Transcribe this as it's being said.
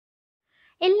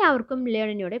എല്ലാവർക്കും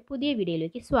ലേണിനോടെ പുതിയ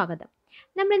വീഡിയോയിലേക്ക് സ്വാഗതം.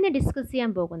 നമ്മൾ ഇന്ന് ഡിസ്കസ്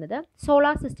ചെയ്യാൻ പോകുന്നത്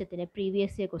സോളാർ സിസ്റ്റത്തിൻ്റെ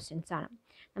പ്രീവിയസ് ഇയർ ക്വസ്റ്റ്യൻസ് ആണ്.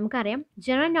 നമുക്കറിയാം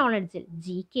ജനറൽ നോളജിൽ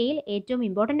GKയിൽ ഏറ്റവും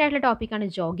ഇമ്പോർട്ടൻ്റ് ആയിട്ടുള്ള ടോപ്പിക്കാണ്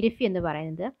ജോഗ്രഫി എന്ന്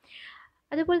പറയുന്നത്.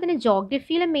 അതുപോലെ തന്നെ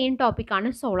ജോഗ്രഫിയിലെ മെയിൻ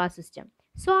ടോപ്പിക്കാണ് സോളാർ സിസ്റ്റം.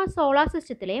 സോ ആ സോളാർ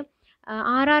സിസ്റ്റത്തിലെ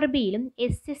RRBയിലും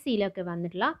SSCയിലൊക്കെ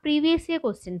വന്നിട്ടുള്ള പ്രീവിയസ് ഇയർ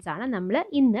ക്വസ്റ്റ്യൻസ് ആണ് നമ്മൾ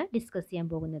ഇന്ന് ഡിസ്കസ് ചെയ്യാൻ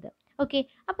പോകുന്നത്. ഓക്കെ,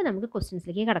 അപ്പോൾ നമുക്ക്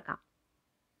ക്വസ്റ്റ്യൻസിലേക്ക് കടക്കാം.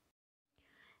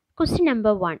 Question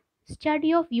number 1. Study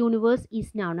of universe is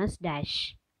known as dash.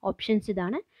 Options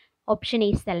ഇതാണ്. Option A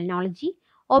selenology,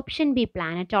 option B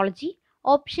പ്ലാനറ്റോളജി,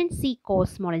 option C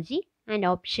cosmology and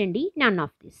option D none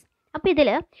of this. അപ്പോൾ ഇതിൽ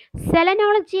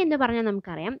സെലനോളജി എന്ന് പറഞ്ഞാൽ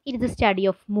നമുക്കറിയാം it is A study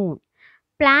of moon.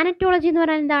 പ്ലാനറ്റോളജി എന്ന്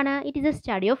പറഞ്ഞാൽ എന്താണ്? It is A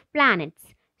study of planets.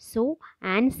 So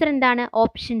answer എന്താണ്?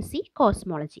 Option C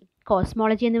cosmology.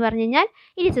 കോസ്മോളജി എന്ന് പറഞ്ഞു കഴിഞ്ഞാൽ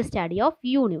it is A study of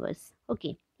universe.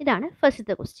 Okay, ഇതാണ്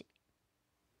ഫസ്റ്റത്തെ question.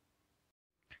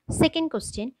 Second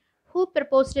question, who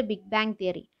proposed a Big Bang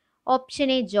theory? Option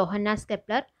A Johannes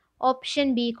Kepler, option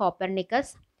B Copernicus,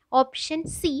 option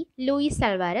C Luis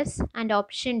Alvarez and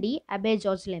option D Abbe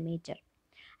George Lemaitre.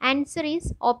 Answer is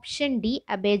option D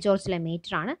Abbe George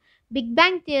Lemaitre ആണ്. Big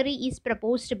Bang theory is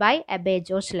proposed by Abbe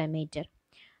George Lemaitre.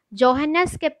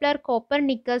 Johannes Kepler,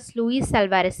 Copernicus, Luis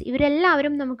Alvarez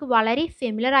ഇവരെല്ലാവരും നമുക്ക് വളരെ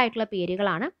familiar ആയിട്ടുള്ള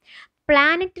പേരുകളാണ്.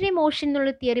 Planetary motion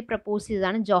എന്നുള്ള theory propose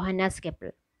ചെയ്തതാണ് Johannes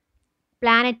Kepler.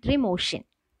 Planetary motion.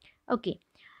 Okay,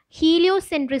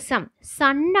 ഹീലിയോസെൻട്രിസം,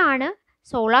 സണ്ണാണ്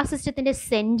solar സിസ്റ്റത്തിൻ്റെ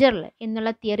സെൻറ്ററിൽ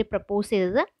എന്നുള്ള തിയറി പ്രപ്പോസ്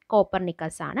ചെയ്തത്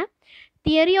കോപ്പർനിക്കസ് ആണ്.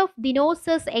 തിയറി ഓഫ്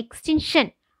ദിനോസേഴ്സ് എക്സ്റ്റിൻഷൻ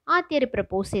ആ തിയറി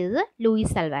പ്രപ്പോസ് ചെയ്തത്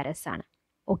ലൂയിസ് അൽവാരസ് ആണ്.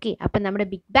 ഓക്കെ, അപ്പം നമ്മുടെ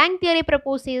ബിഗ് ബാങ് തിയറി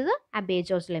പ്രപ്പോസ് ചെയ്തത് അബേ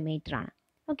ജോർജ് ലെമൈറ്റർ ആണ്.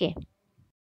 Okay,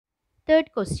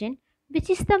 third question,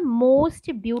 which is the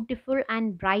most beautiful and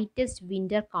brightest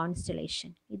winter constellation?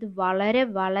 ഇത് വളരെ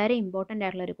വളരെ ഇമ്പോർട്ടൻ്റ്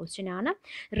ആയിട്ടുള്ള ഒരു ക്വസ്റ്റ്യൻ ആണ്.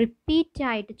 റിപ്പീറ്റ്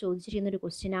ആയിട്ട് ചോദിച്ചിരിക്കുന്ന ഒരു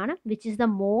ക്വസ്റ്റ്യൻ ആണ്. Which is the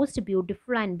most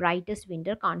beautiful and brightest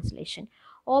winter constellation?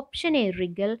 Option A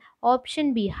റിഗൽ, option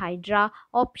B hydra,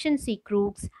 option C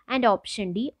Crookes and option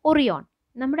D Orion.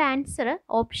 നമ്മുടെ ആൻസർ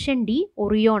ഓപ്ഷൻ ഡി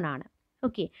ഒറിയോൺ ആണ്.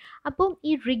 ഓക്കെ, അപ്പം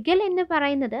ഈ റിഗൽ എന്ന്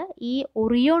പറയുന്നത് ഈ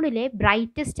ഒറിയോണിലെ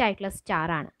ബ്രൈറ്റസ്റ്റ് ആയിട്ടുള്ള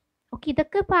സ്റ്റാർ ആണ്. ഓക്കെ,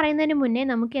 ഇതൊക്കെ പറയുന്നതിന് മുന്നേ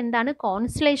നമുക്ക് എന്താണ്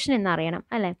കോൺസ്റ്റലേഷൻ എന്നറിയണം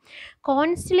അല്ലേ?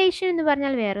 കോൺസ്റ്റലേഷൻ എന്ന്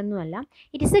പറഞ്ഞാൽ വേറൊന്നുമല്ല,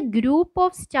 it is A group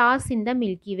of stars in the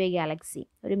milky way Galaxy.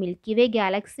 ഒരു മിൽക്കി വേ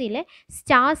ഗാലക്സിയിലെ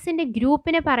സ്റ്റാർസിൻ്റെ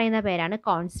ഗ്രൂപ്പിനെ പറയുന്ന പേരാണ്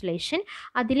കോൺസ്റ്റലേഷൻ.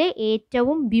 അതിലെ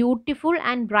ഏറ്റവും beautiful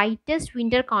and brightest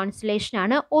winter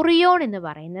കോൺസ്റ്റലേഷനാണ് Orion എന്ന്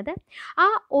പറയുന്നത്. ആ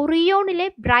ഒറിയോണിലെ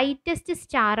ബ്രൈറ്റസ്റ്റ്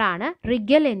സ്റ്റാറാണ്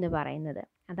റിഗൽ എന്ന് പറയുന്നത്.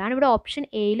 അതാണ് ഇവിടെ ഓപ്ഷൻ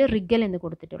എയിൽ റിഗൽ എന്ന്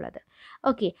കൊടുത്തിട്ടുള്ളത്.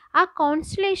 ഓക്കെ, ആ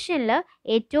കോൺസ്റ്റലേഷനിൽ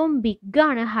ഏറ്റവും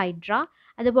ബിഗ്ഗാണ് ഹൈഡ്ര,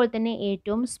 അതുപോലെ തന്നെ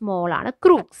ഏറ്റവും സ്മോൾ ആണ്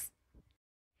Crookes.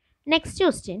 Next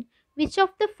question, which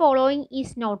of the following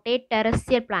is not A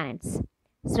terrestrial planets?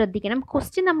 ശ്രദ്ധിക്കണം,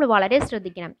 ക്വസ്റ്റ്യൻ നമ്മൾ വളരെ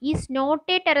ശ്രദ്ധിക്കണം. Is not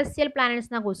A terrestrial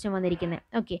planets എന്നാണ് ക്വസ്റ്റ്യൻ വന്നിരിക്കുന്നത്.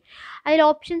 ഓക്കെ, അതിൽ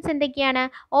ഓപ്ഷൻസ് എന്തൊക്കെയാണ്?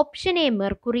 Option A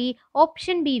mercury,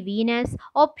 option B Venus,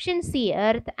 option C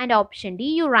earth and option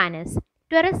D Uranus.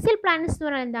 Terrestrial planets എന്ന്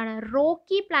പറയുന്നത് എന്താണ്?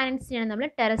 റോക്കി പ്ലാനറ്റ്സിനാണ് നമ്മൾ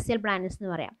ടെറസ്ട്രിയൽ പ്ലാനറ്റ്സ് എന്ന്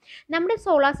പറയാം. നമ്മുടെ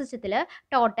സോളാർ സിസ്റ്റത്തിൽ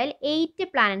ടോട്ടൽ 8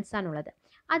 പ്ലാനറ്റ്സ് ആണുള്ളത്.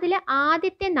 അതിൽ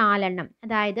ആദ്യത്തെ 4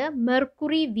 അതായത്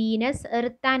mercury, Venus,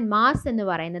 earth and mass എന്ന്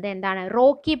പറയുന്നത് എന്താണ്?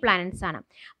 റോക്കി പ്ലാനറ്റ്സ് ആണ്.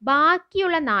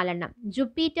 ബാക്കിയുള്ള 4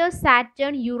 Jupiter,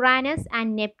 Saturn, Uranus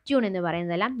and Neptune എന്ന്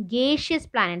പറയുന്നതെല്ലാം ഗേഷ്യസ്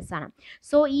പ്ലാനറ്റ്സ് ആണ്.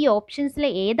 സോ ഈ ഓപ്ഷൻസിൽ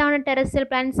ഏതാണ് ടെറസ്ട്രിയൽ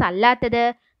പ്ലാനറ്റ്സ് അല്ലാത്തത്?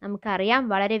 നമുക്കറിയാം,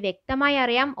 വളരെ വ്യക്തമായി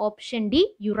അറിയാം, ഓപ്ഷൻ ഡി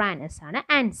യുറാനസ് ആണ്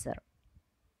answer.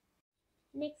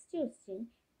 Next question,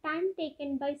 time taken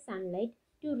by sunlight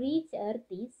to reach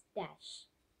earth is dash.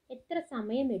 എത്ര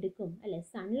സമയം എടുക്കും അല്ലെ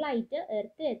സൺലൈറ്റ്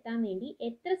എർത്തിൽ എത്താൻ വേണ്ടി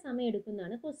എത്ര സമയം എടുക്കും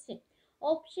എന്നാണ് question.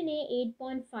 Option A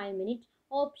 8.5 minute,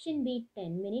 option B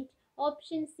 10 minute,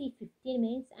 option C 15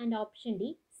 minutes and option D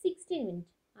 16 minute.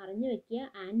 അറിഞ്ഞു വെക്കുക,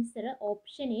 ആൻസർ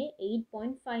ഓപ്ഷൻ എ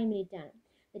 8.5 മിനിറ്റ് ആണ്.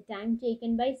 The time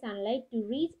taken by sunlight to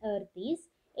reach earth is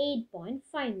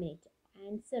 8.5 minute.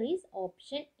 Answer is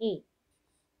option A.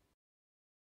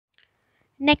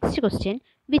 Next question,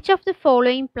 which of the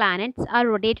following planets R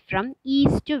rotate from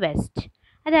east to west?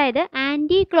 അതായത്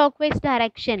anti clock vice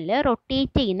ഡയറക്ഷനിൽ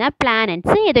rotate ചെയ്യുന്ന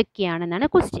planets ഏതൊക്കെയാണെന്നാണ്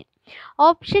question.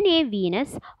 Option A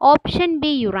Venus, option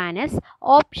B Uranus,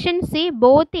 option C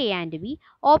both A and B,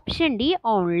 option D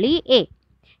only A.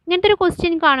 ഇങ്ങനത്തെ ഒരു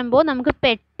question കാണുമ്പോൾ നമുക്ക്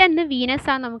പെട്ടെന്ന് Venus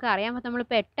ആണ് നമുക്ക് അറിയാം. അപ്പോൾ നമ്മൾ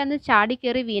പെട്ടെന്ന് ചാടി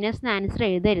കയറി വീനസ് ആൻസർ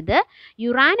എഴുതരുത്.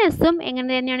 യുറാനസും എങ്ങനെ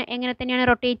തന്നെയാണ്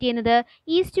റൊട്ടേറ്റ് ചെയ്യുന്നത്?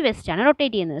 ഈസ്റ്റ് വെസ്റ്റ് ആണ്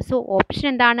റൊട്ടേറ്റ് ചെയ്യുന്നത്. സോ ഓപ്ഷൻ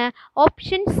എന്താണ്?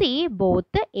 Option C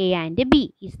both A and B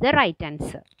is the right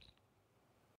answer.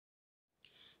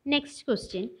 Next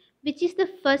question, which is the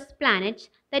first planet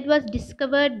that was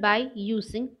discovered by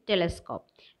using telescope?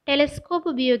 Telescope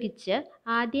ഉപയോഗിച്ച്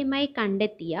ആദ്യമായി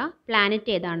കണ്ടെത്തിയ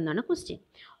planet ഏതാണെന്നാണ് question.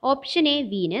 Option A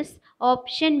Venus,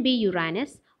 option B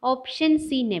Uranus, option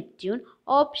C Neptune,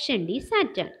 option D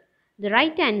Saturn. The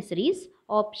right answer is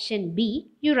option B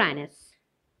Uranus.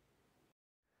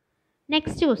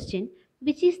 Next question,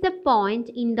 which is the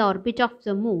point in the orbit of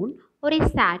the moon or A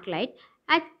satellite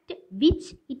at which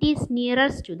it is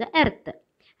nearest to the earth?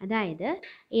 അതായത്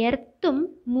എർത്തും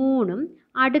മൂണും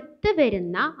അടുത്ത്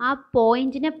വരുന്ന ആ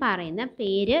പോയിന്റിനെ പറയുന്ന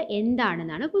പേര്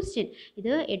എന്താണെന്നാണ് question.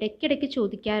 ഇത് ഇടയ്ക്കിടയ്ക്ക്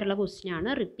ചോദിക്കാറുള്ള ക്വസ്റ്റ്യനാണ്,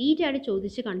 റിപ്പീറ്റ് ആയിട്ട്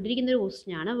ചോദിച്ച് കണ്ടിരിക്കുന്ന ഒരു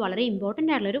ക്വസ്റ്റ്യനാണ്, വളരെ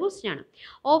ഇമ്പോർട്ടൻ്റ് ആയിട്ടുള്ള ഒരു ക്വസ്റ്റ്യനാണ്.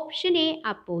 Option A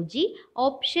അപ്പോജി,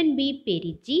 option B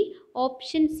പെരിജി,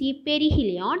 option C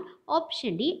പെരിഹിലിയോൺ,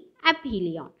 option D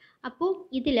അപ്ഹിലിയോൺ. അപ്പോൾ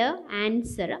ഇതിൽ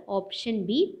ആൻസർ ഓപ്ഷൻ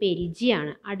ബി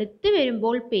പെരിജിയാണ്. അടുത്ത്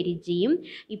വരുമ്പോൾ പെരിജിയും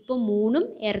ഇപ്പോൾ മൂണും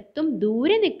എർത്തും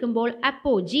ദൂരെ നിൽക്കുമ്പോൾ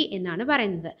അപ്പോജി എന്നാണ്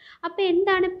പറയുന്നത്. അപ്പോൾ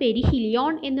എന്താണ്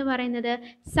പെരിഹിലിയോൺ എന്ന് പറയുന്നത്?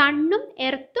 സണ്ണും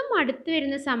എർത്തും അടുത്ത്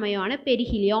വരുന്ന സമയമാണ്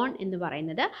പെരിഹിലിയോൺ എന്ന്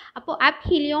പറയുന്നത്. അപ്പോൾ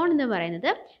അപ്ഹിലിയോൺ എന്ന്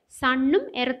പറയുന്നത് സണ്ണും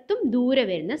എർത്തും ദൂരെ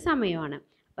വരുന്ന സമയമാണ്.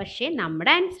 പക്ഷേ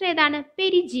നമ്മുടെ ആൻസർ ഏതാണ്?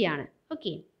 പെരിജിയാണ്.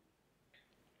 Okay.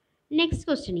 Next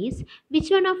question is, which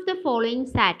one of the following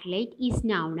satellite is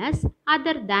known as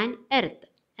other than Earth?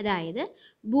 അതായത്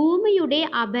ഭൂമിയുടെ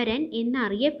അപരൻ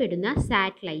എന്നറിയപ്പെടുന്ന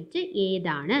സാറ്റലൈറ്റ്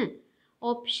ഏതാണ്?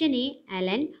 Option A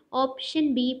Allen, option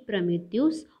B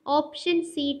പ്രൊമീത്യൂസ്, option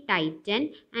C Titan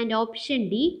and option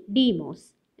D Deimos.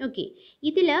 Okay,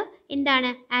 ഇതിൽ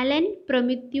എന്താണ് Allen,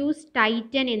 പ്രൊമീത്യൂസ്,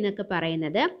 Titan എന്നൊക്കെ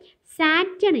പറയുന്നത്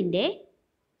സാറ്റണിൻ്റെ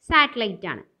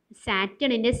സാറ്റലൈറ്റാണ്.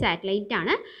 സാറ്റണിൻ്റെ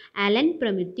സാറ്റലൈറ്റാണ് Allen,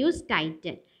 പ്രൊമീത്യൂസ്,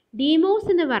 Titan. Deimos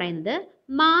എന്ന് പറയുന്നത്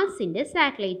മാസിൻ്റെ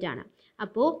സാറ്റലൈറ്റാണ്.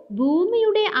 അപ്പോൾ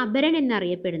ഭൂമിയുടെ അപരൻ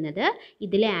എന്നറിയപ്പെടുന്നത്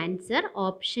ഇതിലെ ആൻസർ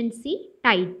ഓപ്ഷൻ സി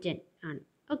ടൈറ്റൻ ആണ്.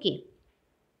 Okay.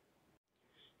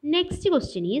 Next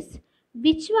question is,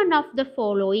 which one of the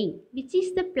following, which is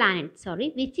the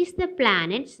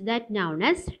planets that known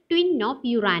as twin of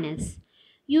Uranus?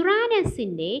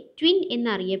 യുറാനസിൻ്റെ twin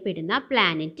എന്നറിയപ്പെടുന്ന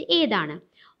പ്ലാനറ്റ് ഏതാണ്?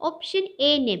 Option A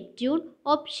Neptune,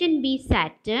 option B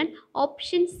Saturn,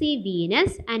 option C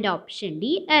Venus and option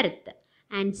D earth.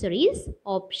 Answer is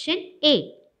option A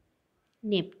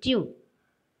Neptune.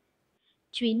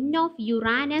 Twin of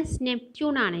Uranus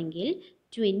Neptune ആണെങ്കിൽ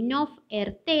twin of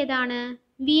earth ഏതാണ്?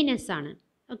 Venus ആണ്.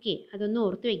 Okay, അതൊന്ന്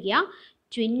ഓർത്ത് വയ്ക്കുക.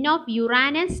 Twin of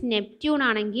Uranus Neptune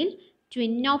ആണെങ്കിൽ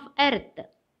twin of earth,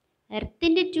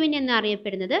 എർത്തിൻ്റെ twin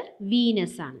എന്നറിയപ്പെടുന്നത്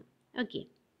Venus ആണ്. Okay.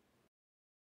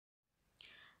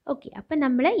 Okay, അപ്പം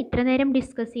നമ്മൾ ഇത്ര നേരം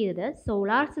ഡിസ്കസ് ചെയ്തത്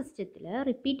സോളാർ സിസ്റ്റത്തിൽ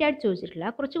റിപ്പീറ്റായിട്ട് ചോദിച്ചിട്ടുള്ള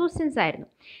കുറച്ച് ക്വസ്റ്റ്യൻസ് ആയിരുന്നു.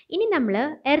 ഇനി നമ്മൾ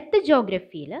എർത്ത്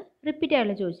ജോഗ്രഫിയിൽ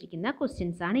റിപ്പീറ്റായിട്ട് ചോദിച്ചിരിക്കുന്ന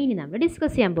ക്വസ്റ്റ്യൻസ് ആണ് ഇനി നമ്മൾ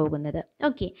ഡിസ്കസ് ചെയ്യാൻ പോകുന്നത്.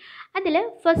 ഓക്കെ, അതിൽ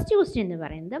ഫസ്റ്റ് ക്വസ്റ്റ്യൻ എന്ന്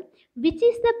പറയുന്നത്, which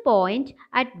is the point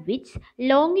at which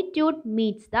longitude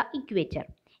meats the equator?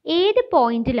 ഏത്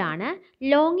പോയിന്റിലാണ്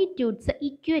ലോങ്ങിറ്റ്യൂഡ്സ്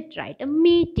ഇക്വേറ്ററായിട്ട്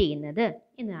മീറ്റ് ചെയ്യുന്നത്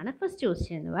എന്നതാണ് ഫസ്റ്റ്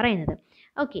ക്വസ്റ്റ്യൻ എന്ന് പറയുന്നത്.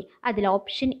 ഓക്കെ, അതിൽ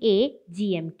option A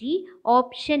GMT,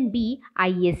 option B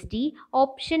IST,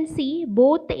 option C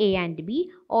both A and B,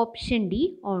 option D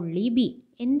only B.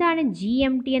 എന്താണ്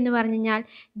GMT എന്ന് പറഞ്ഞു കഴിഞ്ഞാൽ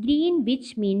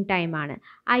ഗ്രീൻവിച്ച് മീൻ ടൈമാണ്.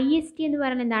 IST എന്ന്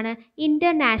പറയുന്നത് എന്താണ്?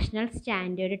 ഇൻ്റർനാഷണൽ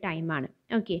സ്റ്റാൻഡേർഡ് ടൈമാണ്.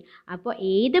 ഓക്കെ, അപ്പോൾ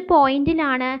ഏത്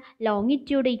പോയിന്റിലാണ്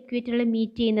ലോങ്ങിറ്റ്യൂഡ് ഇക്വേറ്ററിൽ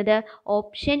മീറ്റ് ചെയ്യുന്നത്?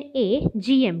 Option A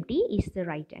GMT is the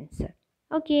right answer.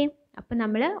 Okay, അപ്പോൾ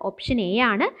നമ്മൾ ഓപ്ഷൻ എ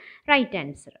ആണ് റൈറ്റ്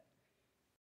ആൻസർ.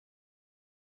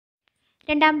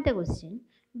 രണ്ടാമത്തെ question,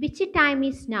 which time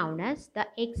is noun as the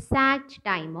exact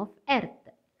time of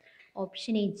earth?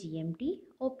 Option A GMT,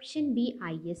 option B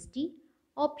IST,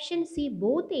 option C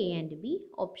both A and B,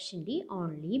 option D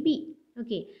only B.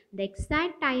 Okay, the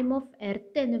exact time of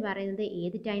earth എന്ന് പറയുന്നത്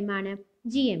ഏത് ടൈമാണ്?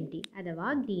 GMT അഥവാ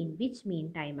Greenwich മീൻ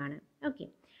ടൈമാണ്. Okay,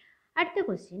 അടുത്ത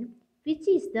question, which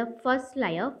is the first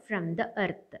layer from the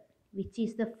earth? Which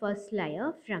is the first layer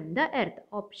from the earth?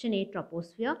 Option A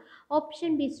troposphere, option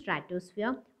B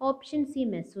stratosphere, option C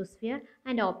mesosphere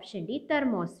and option D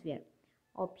thermosphere.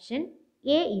 Option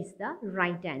A is the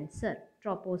right answer.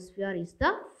 Troposphere is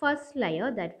the first layer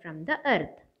that from the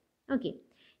earth. Okay,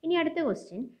 ഇനി അടുത്ത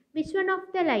question, which one of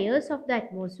the layers of the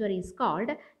atmosphere is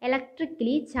called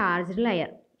electrically charged layer?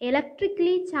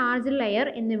 Electrically charged layer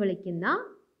എന്ന് വിളിക്കുന്ന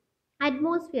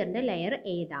അറ്റ്മോസ്ഫിയറിൻ്റെ layer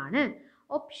ഏതാണ്?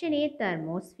 Option A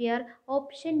thermosphere,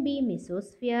 option B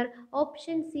mesosphere,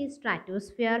 option C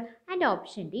stratosphere and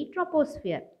option D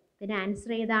troposphere. ഇതിന്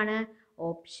answer ഏതാണ്?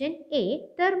 Option A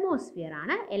thermosphere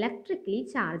ആണ് electrically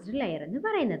charged layer എന്ന്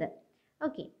പറയുന്നത്.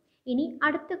 Okay, ഇനി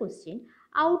അടുത്ത question,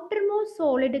 outermost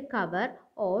solid cover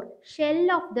or shell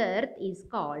of the earth is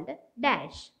called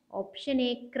dash. Option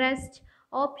A crest,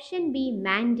 option B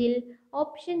mantle,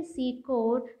 option C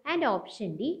core and option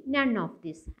D none of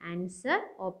this. Answer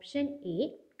option A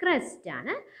crest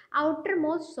ആണ് outer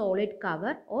most solid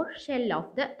cover or shell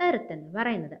of the earth എന്ന്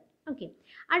പറയുന്നത്. Okay,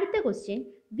 അടുത്ത question,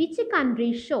 which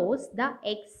country shows the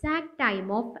exact time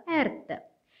of earth?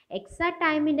 Exact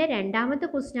ടൈമിൻ്റെ രണ്ടാമത്തെ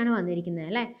question ആണ് വന്നിരിക്കുന്നത്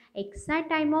അല്ലേ. Exact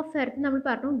time of earth നമ്മൾ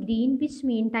പറഞ്ഞു ഗ്രീൻവിച്ച്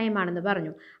മീൻ ടൈം ആണെന്ന്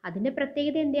പറഞ്ഞു. അതിൻ്റെ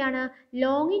പ്രത്യേകത എന്താണ്?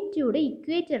 ലോങ്ങിറ്റ്യൂഡ്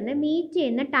ഇക്വേറ്ററിനെ മീറ്റ്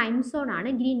ചെയ്യുന്ന ടൈം സോൺ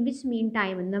ആണ് ഗ്രീൻവിച്ച് മീൻ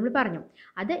ടൈം എന്ന് നമ്മൾ പറഞ്ഞു.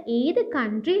 അത് ഏത്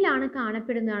കൺട്രിയിലാണ്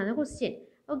കാണപ്പെടുന്നതാണെന്ന് question.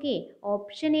 Okay,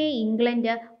 option A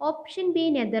England, option B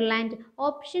Netherland,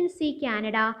 option C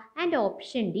Canada and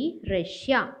option D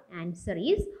Russia. Answer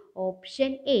is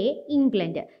option A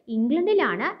England.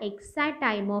 ഇംഗ്ലണ്ടിലാണ് exact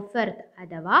time of earth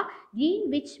അഥവാ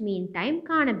ഗ്രീൻവിച്ച് മീൻ time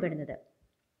കാണപ്പെടുന്നത്.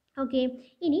 Okay,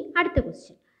 ഇനി അടുത്ത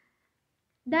question,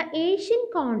 the Asian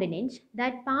continent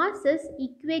that passes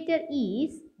equator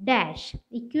is dash.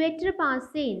 Equator pass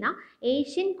ചെയ്യുന്ന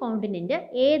Asian continent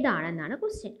ഏതാണെന്നാണ്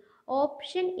question.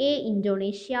 Option A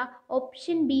Indonesia,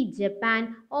 option B Japan,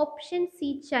 option C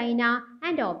China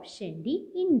and option D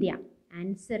India.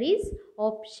 Answer is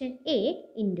option A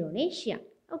Indonesia.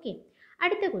 Okay,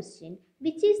 അടുത്ത question,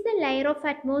 which is the layer of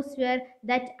atmosphere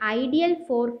that ideal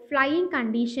four flying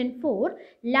condition for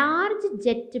large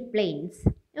jet planes?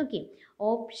 Okay,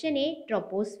 option A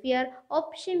troposphere,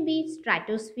 option B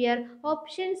stratosphere,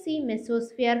 option C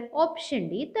mesosphere, option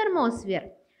D thermosphere.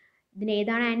 ഇതിന്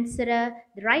ഏതാണ് answer?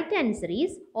 The right answer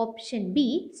is option B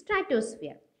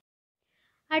stratosphere.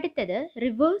 അടുത്തത്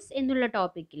reverse എന്നുള്ള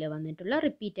ടോപ്പിക്കിൽ വന്നിട്ടുള്ള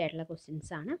repeat ആയിട്ടുള്ള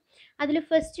questions ആണ്. അതിൽ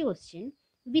first question,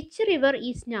 which river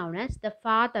is noun as the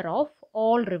father of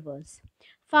all reverse?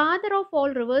 Father of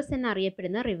all reverse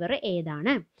എന്നറിയപ്പെടുന്ന റിവർ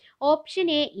ഏതാണ്? Option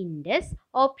A Indus,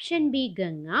 option B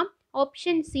Ganga,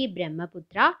 option C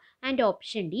Brahmaputra and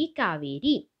option D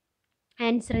Kaveri.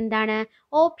 Answer എന്താണ്?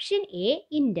 Option A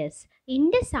Indus.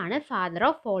 Indus ആണ് father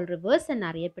of all reverse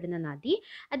എന്നറിയപ്പെടുന്ന നദി.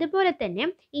 അതുപോലെ തന്നെ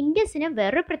ഇൻഡസിന്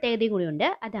വേറൊരു പ്രത്യേകതയും കൂടിയുണ്ട്,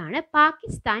 അതാണ്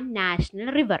പാകിസ്ഥാൻ നാഷണൽ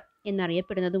റിവർ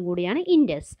എന്നറിയപ്പെടുന്നതും കൂടിയാണ്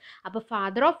ഇൻഡസ്. അപ്പോൾ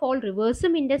ഫാദർ ഓഫ് ഓൾ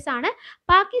റിവേഴ്സും ഇൻഡസ് ആണ്,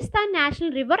 പാകിസ്ഥാൻ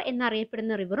നാഷണൽ റിവർ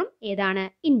എന്നറിയപ്പെടുന്ന റിവറും ഏതാണ്?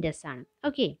 ഇൻഡസ് ആണ്.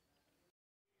 Okay,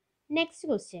 next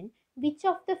question, which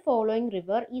of the following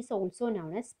river is also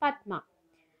noun as Padma?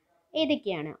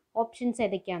 ഏതൊക്കെയാണ് ഓപ്ഷൻസ്?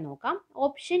 ഏതൊക്കെയാണെന്ന് നോക്കാം.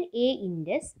 Option A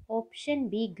Indus, option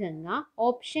B Ganga,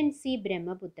 option C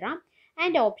Brahmaputra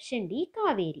and option D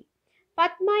Kaveri.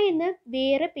 Padma എന്ന്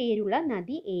വേറെ പേരുള്ള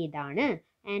നദി ഏതാണ്?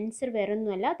 ആൻസർ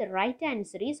വേറൊന്നുമല്ല, the right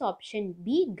answer is option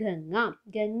B Ganga.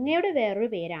 ഗംഗയുടെ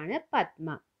വേറൊരു പേരാണ്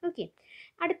പദ്മ. ഓക്കെ,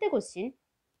 അടുത്ത question,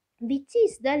 which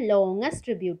is the longest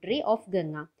tributary of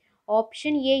Ganga?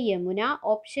 Option A Yamuna,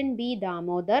 option B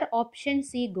Damodar, option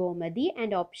C Gomathi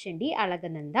and option D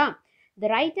Alaknanda. The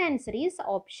right answer is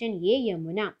option A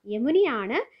Yamuna.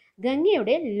 യമുനയാണ്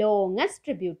ഗംഗയുടെ ലോങ്ങസ്റ്റ്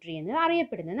ട്രിബ്യൂട്ടറി എന്ന്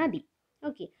അറിയപ്പെടുന്ന നദി.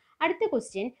 Okay, അടുത്ത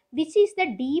question, which is the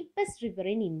deepest river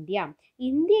in India?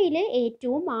 ഇന്ത്യയിലെ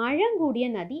ഏറ്റവും ആഴം കൂടിയ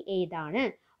നദി ഏതാണ്?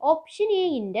 Option A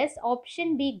Indus,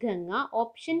 option B Ganga,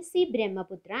 option C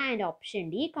Brahmaputra and option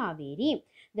D Kaveri.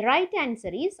 The right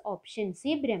answer is option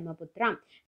C Brahmaputra.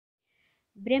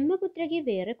 ബ്രഹ്മപുത്രയ്ക്ക്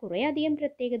വേറെ കുറേ അധികം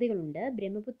പ്രത്യേകതകളുണ്ട്.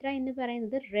 ബ്രഹ്മപുത്ര എന്ന്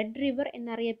പറയുന്നത് റെഡ് റിവർ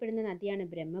എന്നറിയപ്പെടുന്ന നദിയാണ്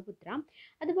ബ്രഹ്മപുത്ര.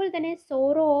 അതുപോലെ തന്നെ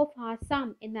സോറോ ഓഫ് ആസാം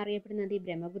എന്നറിയപ്പെടുന്ന നദി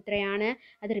ബ്രഹ്മപുത്രയാണ്.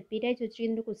 അത് റിപ്പീറ്റായി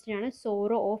ചോദിച്ചിരിക്കുന്ന ഒരു ക്വസ്റ്റ്യൻ ആണ്.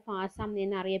 സോറോ ഓഫ് ആസാം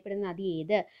എന്നറിയപ്പെടുന്ന നദി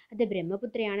ഏത്? അത്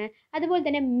ബ്രഹ്മപുത്രയാണ്. അതുപോലെ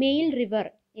തന്നെ മെയിൽ റിവർ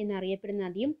എന്നറിയപ്പെടുന്ന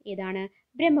നദിയും ഏതാണ്?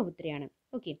 ബ്രഹ്മപുത്രയാണ്.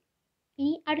 ഓക്കെ,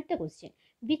 ഇനി അടുത്ത question,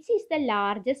 which is the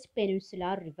largest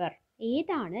peninsular river?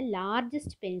 ഏതാണ്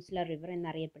ലാർജസ്റ്റ് പെനിൻസുലർ റിവർ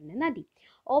എന്നറിയപ്പെടുന്ന നദി?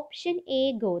 Option A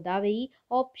Godavari,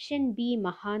 option B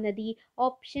Mahanadi,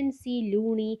 option C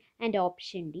Luni and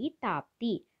option D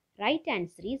Tapti. Right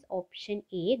answer is option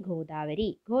A Godavari.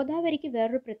 ഗോദാവരിക്ക്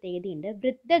വേറൊരു പ്രത്യേകതയുണ്ട്,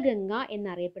 വൃദ്ധഗംഗ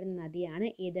എന്നറിയപ്പെടുന്ന നദിയാണ്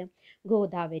ഏത്?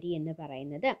 ഗോദാവരി എന്ന്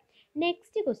പറയുന്നത്.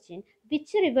 Next question,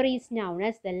 which river is noun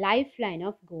as the life line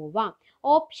of Goa?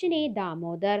 Option A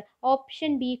Damodar,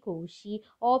 option B Koshy,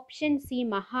 option C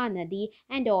Mahanadi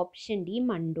and option D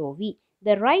Mandovi.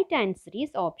 The right answer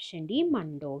is option D,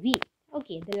 Mandovi.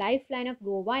 Okay, the lifeline of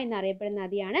Goa എന്നറിയപ്പെടുന്ന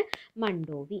നദിയാണ്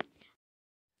Mandovi.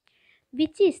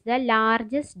 Which is the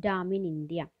largest dam in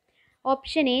India?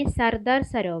 Option A Sardar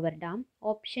Sarovar dam,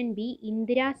 option B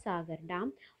Indira Sagar dam,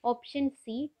 option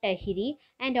C ടഹിരി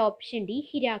and option D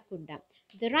Hirakud dam.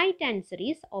 The right answer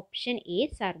is option A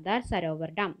Sardar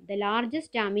Sarovar dam. The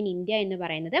largest dam in India എന്ന്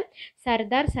പറയുന്നത്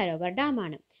Sardar Sarovar dam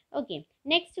ആണ്. Okay,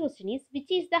 next question is, which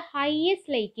is the highest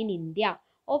lake in India?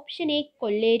 Option A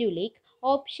Kolleru Lake,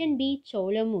 option B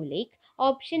Cholamu Lake,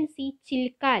 option C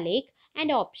Chilka Lake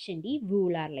and option D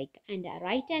Vular Lake. And the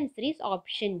right answer is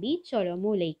option B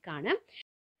Cholamu Lake ആണ്.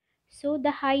 So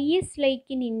the highest lake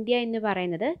in India എന്ന്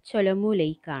പറയുന്നത് ചൊലമു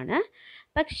ലേക്ക് ആണ്.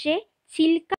 പക്ഷേ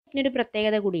ചിൽക്ക ഒരു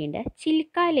പ്രത്യേകത കൂടിയുണ്ട്.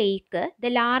 ചിൽക്ക ലേക്ക്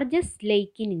the largest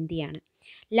lake in India ആണ്.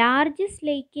 Largest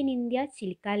lake in India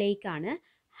Chilka ലേക്ക് ആണ്.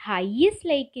 ഹയസ്റ്റ്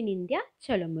ലേക്ക് ഇൻ ഇന്ത്യ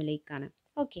ചൊലമു ലേക്കാണ്.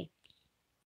 ഓക്കെ,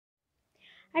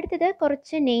 അടുത്തത്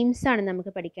കുറച്ച് നെയിംസ് ആണ്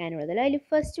നമുക്ക് പഠിക്കാനുള്ളത്. അതിൽ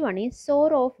first one is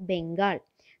sour of Bengal.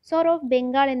 Sour of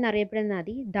Bengal എന്നറിയപ്പെടുന്ന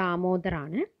നദി ദാമോദർ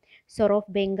ആണ്. സോർ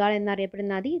ഓഫ് ബംഗാൾ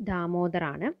എന്നറിയപ്പെടുന്ന നദി ദാമോദർ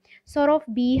ആണ്. സോർ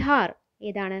ഓഫ് ബീഹാർ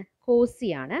ഏതാണ്?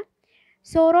 കോസിയാണ്.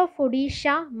 സോർ of Odisha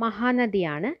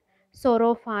മഹാനദിയാണ്. Sour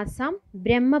of Assam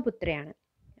ബ്രഹ്മപുത്രയാണ്.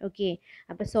 Okay,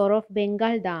 അപ്പോൾ സോർ of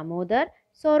Bengal Damodar,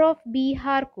 sour of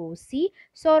Bihar Kosi,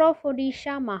 sour of Odisha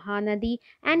Mahanadi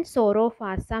and sour of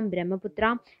Assam Brahmaputra.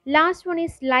 Last one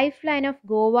is life line of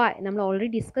Goa. നമ്മൾ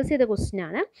ഓൾറെഡി ഡിസ്കസ് ചെയ്ത ക്വസ്റ്റ്യൻ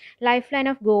ആണ്. ലൈഫ് ലൈൻ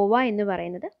ഓഫ് ഗോവ എന്ന്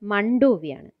പറയുന്നത്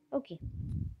മണ്ടോവിയാണ്. ഓക്കെ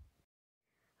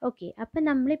ഓക്കെ, അപ്പം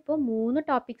നമ്മളിപ്പോൾ 3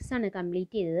 ടോപ്പിക്സാണ്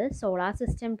കംപ്ലീറ്റ് ചെയ്തത്. സോളാർ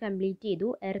സിസ്റ്റം കംപ്ലീറ്റ് ചെയ്തു,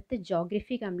 എർത്ത്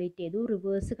ജോഗ്രഫി കംപ്ലീറ്റ് ചെയ്തു,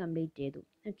 റിവേഴ്സ് കംപ്ലീറ്റ് ചെയ്തു.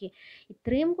 ഓക്കെ,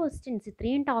 ഇത്രയും ക്വസ്റ്റ്യൻസ്,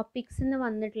 ഇത്രയും ടോപ്പിക്സ് എന്ന്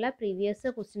വന്നിട്ടുള്ള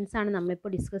പ്രീവിയസ് ക്വസ്റ്റ്യൻസ് ആണ്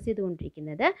നമ്മളിപ്പോൾ ഡിസ്കസ്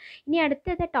ചെയ്തുകൊണ്ടിരിക്കുന്നത്. ഇനി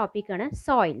അടുത്തത്തെ ടോപ്പിക്കാണ്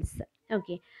soils.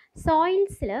 Okay,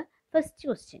 സോയിൽസിൽ first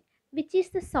question, which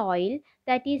is the soil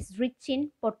that is rich in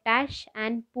potash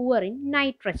and poor in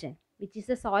nitrogen? Which is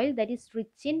a soil that is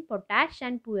rich in potash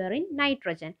and poor in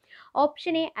nitrogen?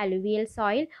 Option A, alluvial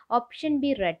soil. Option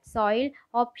B, red soil.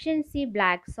 Option C,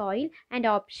 black soil. And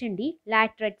option D,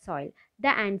 laterite soil.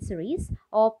 The answer is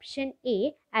option A,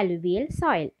 alluvial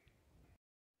soil.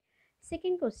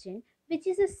 Second question, which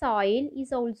is a soil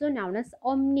is also known as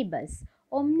omnibus?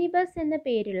 Omnibus എന്ന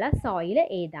പേരുള്ള soil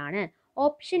ഏതാണ്?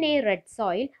 Option A, red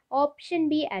soil. Option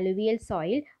B, alluvial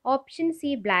soil. Option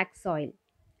C, black soil.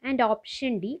 And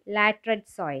option D, laterite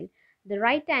soil. The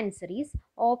right answer is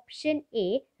option A,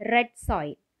 red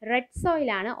soil. Red soil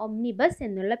ആണ് omnibus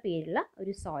എന്നുള്ള പേരുള്ള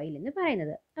ഒരു soil എന്ന്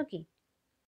പറയുന്നത്. Okay.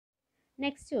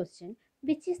 Next question,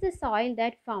 which is the soil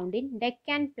that found in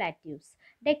Deccan Plateaus?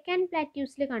 Deccan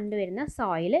Plateausൽ കണ്ടുവരുന്ന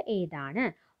soil ഏതാണ്?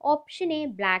 Option A,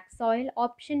 black soil.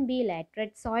 Option B,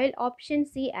 laterite soil. Option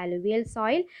C, alluvial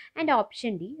soil. And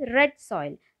option D, red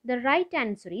soil. The right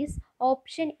answer is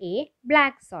option A,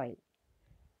 black soil.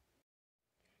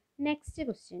 Next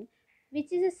question, which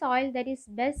is a soil that is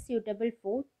best suitable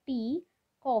for tea,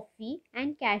 coffee and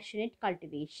cashew nut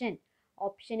cultivation?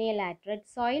 Option A, laterite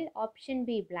soil. Option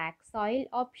B, black soil.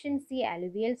 Option C,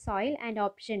 alluvial soil. And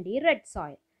option D, red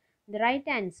soil. The right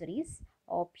answer is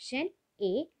option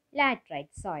A,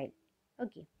 laterite soil.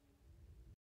 Okay.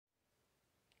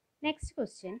 Next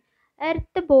question,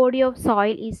 earth body of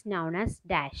soil is known as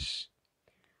dash.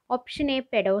 Option A,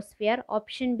 pedosphere.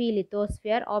 Option B,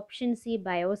 lithosphere. Option C,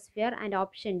 biosphere. And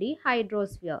option D,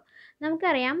 hydrosphere.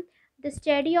 നമുക്കറിയാം the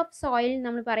study of soil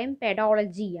നമ്മൾ പറയും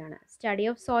പെഡോളജിയാണ്. Study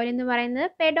of soil എന്ന് പറയുന്നത്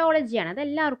പെഡോളജിയാണ്,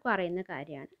 അതെല്ലാവർക്കും അറിയുന്ന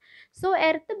കാര്യമാണ്. So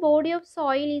earth body of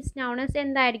soil is noun as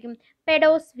എന്തായിരിക്കും?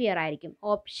 പെഡോസ്ഫിയർ ആയിരിക്കും.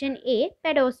 Option A,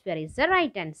 പെഡോസ്ഫിയർ is the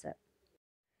right answer.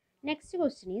 Next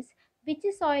question is, which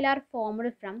soil are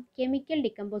formed from chemical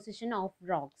decomposition of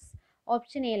rocks?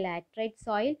 Option A, laterite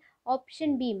soil. Option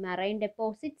B, marine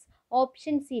deposits.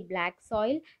 Option C, black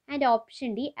soil. And option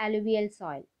D, alluvial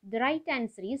soil. The right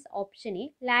answer is option A,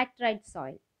 laterite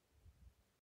soil.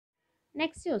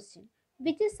 Next question,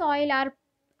 which soil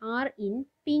are in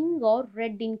pink or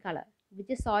red in color?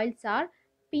 Which soils are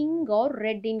pink or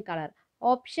red in color?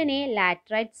 Option A,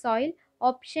 laterite soil.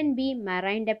 Option B,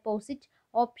 marine deposit.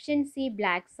 Option C,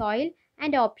 black soil.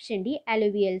 And option D,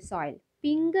 alluvial soil.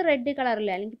 Pink red കളറിൽ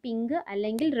അല്ലെങ്കിൽ pink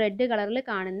അല്ലെങ്കിൽ red കളറിൽ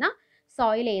കാണുന്ന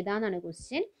soil ഏതാണെന്നാണ്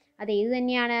question. അത് ഏത്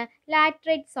തന്നെയാണ്?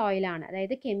 Laterite സോയിലാണ്.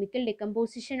 അതായത് chemical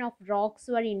decomposition of rocks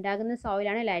വഴി ഉണ്ടാകുന്ന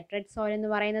സോയിലാണ് ലാറ്ററൈറ്റ് സോയിൽ എന്ന്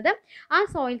പറയുന്നത്. ആ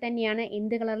സോയിൽ തന്നെയാണ്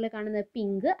എന്ത് കളറിൽ കാണുന്നത്?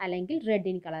 പിങ്ക് അല്ലെങ്കിൽ റെഡ്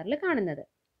ഇൻ കളറിൽ കാണുന്നത്.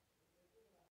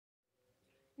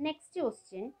 Next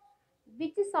question,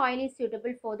 which soil is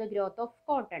suitable for the growth of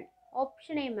cotton?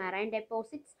 Option A, marine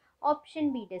deposits. Option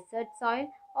B, desert soil.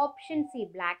 Option C,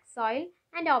 black soil.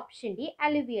 And option D,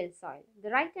 alluvial soil.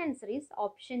 The right answer is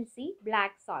option C,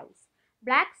 black soils.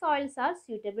 Black soils are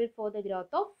suitable for the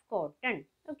growth of cotton.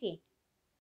 Okay.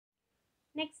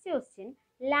 Next question,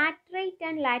 laterite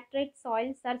and laterite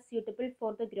soils are suitable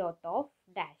for the growth of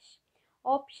dash.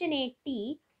 Option A, tea.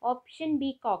 Option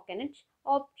B, coconut.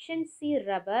 Option C,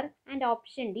 rubber. And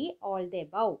option D, all the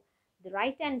above. The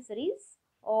right answer is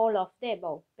all of the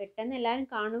above. പെട്ടെന്ന് എല്ലാവരും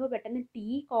കാണുമ്പോൾ പെട്ടെന്ന് tea,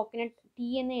 coconut, tea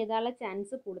എന്ന് എഴുതാനുള്ള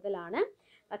chance കൂടുതലാണ്.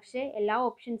 പക്ഷേ എല്ലാ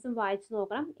ഓപ്ഷൻസും വായിച്ച്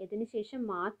നോക്കണം. ഇതിന് ശേഷം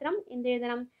മാത്രം എന്ത്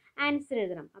എഴുതണം? ആൻസർ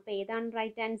എഴുതണം. അപ്പോൾ ഏതാണ്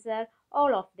right answer?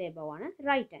 All of the above ആണ്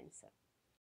right answer.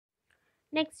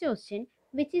 Next question,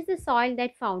 which is the soil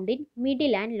that found in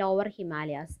middle and lower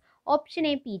Himalayas? Option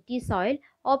A, peaty soil.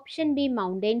 Option B,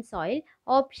 mountain soil.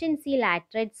 Option C,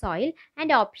 laterite soil.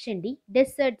 And option D,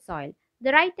 desert soil.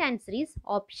 The right answer is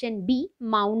option B,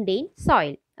 mountain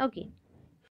soil. Okay.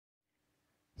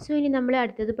 So ഇനി നമ്മൾ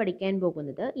അടുത്തത് പഠിക്കാൻ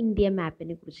പോകുന്നത് Indian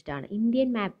മാപ്പിനെ കുറിച്ചിട്ടാണ്. Indian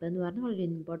മാപ്പ് എന്ന് പറഞ്ഞാൽ വളരെ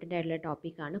important ആയിട്ടുള്ള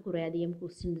ടോപ്പിക്കാണ്. കുറേയധികം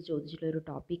ക്വസ്റ്റ്യൻസ് ചോദിച്ചിട്ടുള്ള ഒരു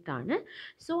ടോപ്പിക്കാണ്.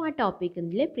 സോ ആ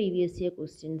ടോപ്പിക്കിലെ പ്രീവിയസ് ഇയർ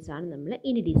ക്വസ്റ്റ്യൻസ് ആണ് നമ്മൾ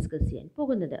ഇനി ഡിസ്കസ് ചെയ്യാൻ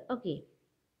പോകുന്നത്. Okay,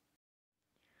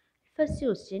 first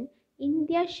question,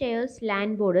 India shares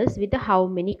land borders with how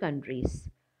many countries?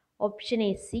 Option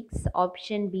A 6,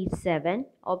 option B 7,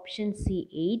 option C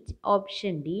 8,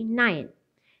 option D 9.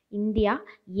 India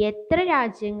എത്ര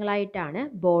രാജ്യങ്ങളായിട്ടാണ്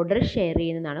ബോർഡർ ഷെയർ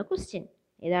ചെയ്യുന്നതാണ് ക്വസ്റ്റ്യൻ.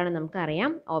 ഏതാണ്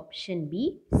നമുക്കറിയാം, option B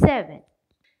 7.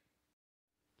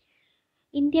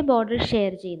 India border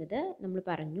share ചെയ്യുന്നത് നമ്മൾ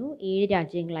പറഞ്ഞു 7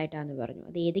 രാജ്യങ്ങളായിട്ടാണെന്ന് പറഞ്ഞു.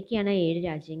 അത് ഏതൊക്കെയാണ് 7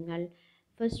 രാജ്യങ്ങൾ?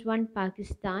 First one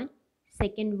Pakistan,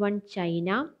 second one China,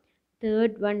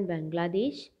 third one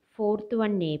Bangladesh, fourth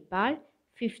one Nepal,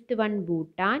 fifth one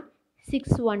Bhutan,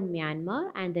 six one Myanmar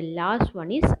and the last one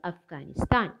is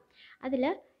Afghanistan. അതിൽ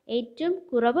ഏറ്റവും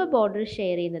കുറവ് ബോർഡർ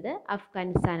ഷെയർ ചെയ്യുന്നത്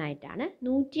അഫ്ഗാനിസ്ഥാനായിട്ടാണ്.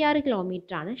 106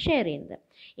 കിലോമീറ്ററാണ് ഷെയർ ചെയ്യുന്നത്.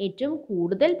 ഏറ്റവും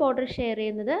കൂടുതൽ ബോർഡർ ഷെയർ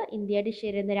ചെയ്യുന്നത് ഇന്ത്യയുടെ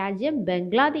ഷെയർ ചെയ്യുന്ന രാജ്യം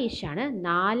ബംഗ്ലാദേശാണ്.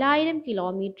 4000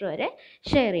 കിലോമീറ്റർ വരെ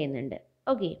ഷെയർ ചെയ്യുന്നുണ്ട്.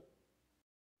 Okay,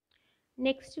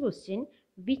 next question,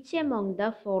 which among the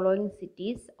following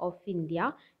cities of India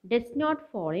does not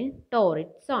fall in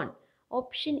torrid zone?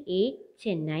 Option A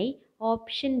Chennai,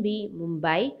 option B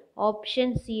Mumbai, option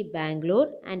C Bangalore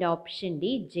and option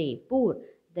D Jaipur.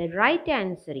 The right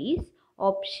answer is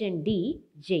option D,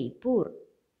 Jaipur.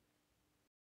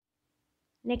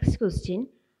 Next question,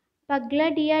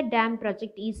 Pagladia Dam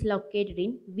project is located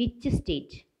in which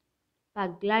state?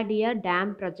 Pagladia Dam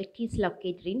project is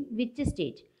located in which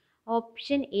state?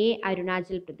 Option A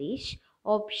Arunachal Pradesh,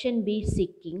 option B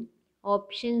Sikkim,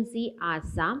 option C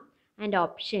Assam and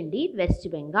option D West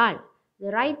Bengal.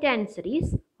 The right answer is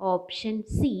option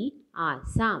C,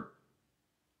 Assam.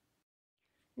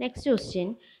 Next question,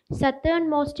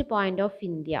 southernmost point of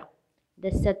India.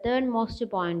 The southernmost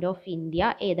point of India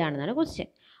ഏതാണെന്നാണ് question.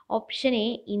 Option A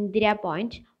Indira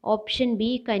point, option B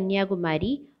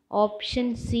Kanyakumari, option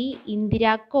C Indira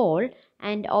call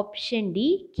and option D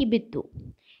Kibithu.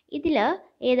 ഇതിൽ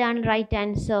ഏതാണ് right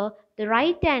answer? The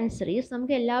right answer is,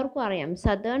 നമുക്ക് എല്ലാവർക്കും അറിയാം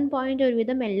southern point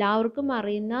ഒരുവിധം എല്ലാവർക്കും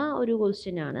അറിയുന്ന ഒരു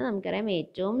question ആണ്. നമുക്കറിയാം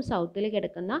ഏറ്റവും സൗത്തിൽ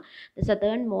കിടക്കുന്ന the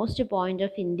southern most point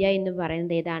of India എന്ന്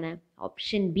പറയുന്നത് ഏതാണ്?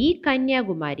 Option B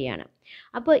കന്യാകുമാരിയാണ്.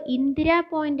 അപ്പോൾ ഇന്ദിര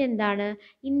പോയിന്റ് എന്താണ്?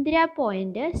 Indira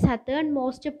point southern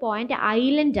most point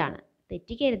island ആണ്.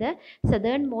 തെറ്റിക്കരുത്,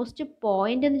 സദേൺ മോസ്റ്റ്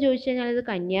പോയിന്റ് എന്ന് ചോദിച്ചു കഴിഞ്ഞാൽ അത്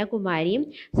കന്യാകുമാരിയും,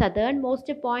 southern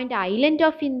most point island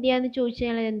of India എന്ന് ചോദിച്ചു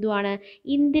കഴിഞ്ഞാൽ എന്തുവാണ്?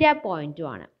 ഇന്ദിര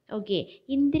പോയിന്റുമാണ്. ഓക്കെ,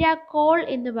 ഇന്ദിര കോൾ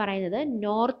എന്ന് പറയുന്നത്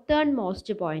നോർത്തേൺ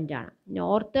മോസ്റ്റ് പോയിന്റ് ആണ്.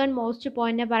 നോർത്തേൺ മോസ്റ്റ്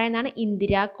പോയിന്റ് പറയുന്നതാണ്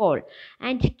ഇന്ദിര കോൾ.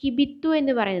 ആൻഡ് കിബിത്തു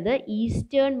എന്ന് പറയുന്നത്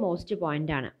ഈസ്റ്റേൺ മോസ്റ്റ്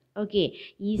പോയിന്റ് ആണ്. ഓക്കെ,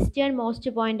 ഈസ്റ്റേൺ മോസ്റ്റ്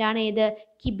പോയിന്റ് ആണ് ഏത്?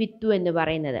 കിബിത്തു എന്ന്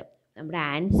പറയുന്നത്. നമ്മുടെ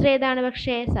ആൻസർ ഏതാണ്?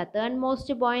 പക്ഷേ സദേൺ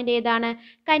മോസ്റ്റ് പോയിന്റ് ഏതാണ്?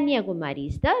 Kanyakumari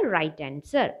is the right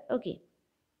answer. Okay,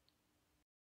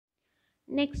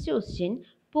 next question,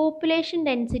 population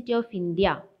density of India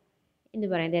എന്ന്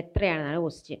പറയുന്നത് എത്രയാണെന്നാണ്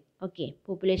question. Okay,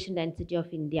 population density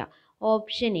of India.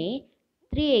 Option A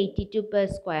 382 per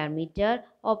square meter,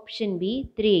 option B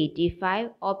 385,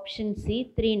 option C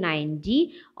 390,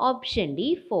 option D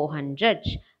 400.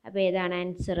 അപ്പോൾ ഏതാണ്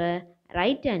answer?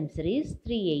 Right answer is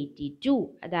 382,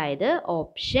 അതായത്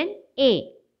option A.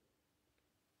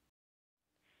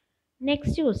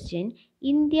 Next question,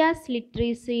 India's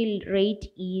literacy rate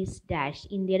is dash.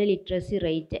 ഇന്ത്യയുടെ literacy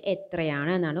rate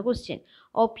എത്രയാണ് എന്നാണ് question.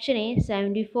 Option A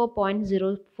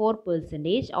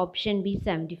 74.04%, option B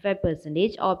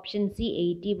 75%, option C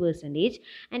 80%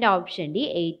 and option D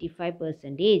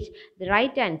 85%. The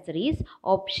right answer is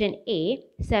option A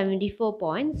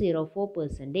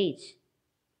 74.04%.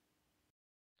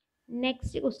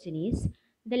 Next question is,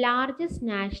 the largest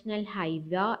national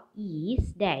highway is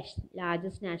dash.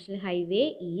 Largest national highway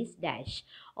is dash.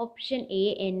 Option A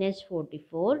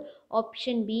NH44,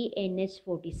 option B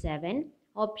NH47,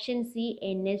 option C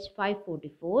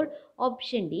NH544,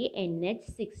 option D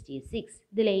NH66.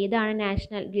 ഇതിൽ ഏതാണ്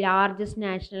largest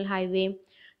national highway?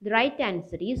 The right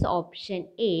answer is option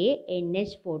A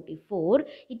NH44.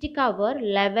 It cover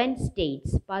 11 states.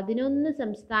 11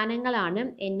 സംസ്ഥാനങ്ങളാണ്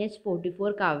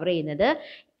NH44 cover ചെയ്യുന്നത്.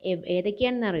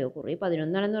 ഏതൊക്കെയാണെന്ന് അറിയോ? കുറേ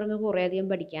 11 പറയുമ്പോൾ കുറേയധികം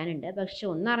പഠിക്കാനുണ്ട്. പക്ഷെ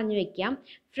ഒന്നറിഞ്ഞു വെക്കാം,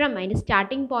 ഫ്രം അതിൻ്റെ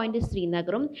സ്റ്റാർട്ടിംഗ് പോയിന്റ്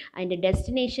ശ്രീനഗറും അതിൻ്റെ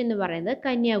ഡെസ്റ്റിനേഷൻ എന്ന് പറയുന്നത്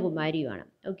കന്യാകുമാരിയുമാണ്.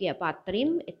 ഓക്കെ, അപ്പോൾ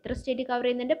അത്രയും എത്ര സ്റ്റേറ്റ് കവർ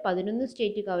ചെയ്യുന്നുണ്ട്? 11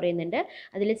 സ്റ്റേറ്റ് കവർ ചെയ്യുന്നുണ്ട്.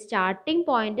 അതിൽ starting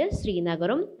point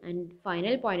ശ്രീനഗറും and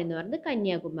final point എന്ന് പറയുന്നത്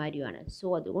കന്യാകുമാരിയുമാണ്. സോ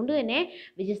അതുകൊണ്ട് തന്നെ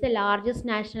which is the largest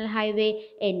national highway?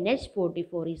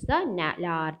 NH44 is the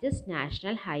largest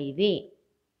national highway.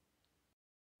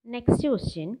 Next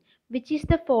question, which is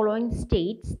the following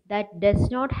states that does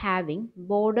not having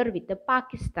border with the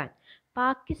Pakistan?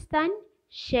 Pakistan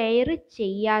share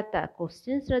ചെയ്യാത്ത,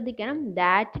 question ശ്രദ്ധിക്കണം,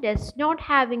 that does not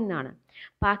having എന്നാണ്.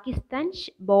 Pakistan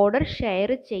border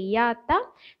share ചെയ്യാത്ത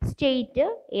state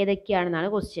ഏതൊക്കെയാണെന്നാണ്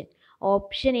question.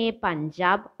 Option A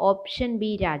Punjab, option B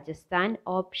Rajasthan,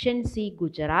 option C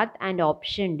Gujarat and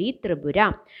option D Tripura.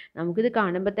 നമുക്കിത്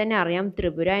കാണുമ്പോൾ തന്നെ അറിയാം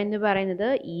ത്രിപുര എന്ന് പറയുന്നത്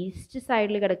ഈസ്റ്റ്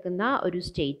സൈഡിൽ കിടക്കുന്ന ഒരു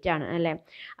സ്റ്റേറ്റ് ആണ് അല്ലേ.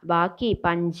 ബാക്കി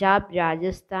പഞ്ചാബ്,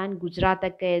 രാജസ്ഥാൻ,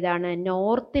 ഗുജറാത്ത് ഒക്കെ ഏതാണ്,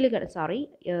 നോർത്തിൽ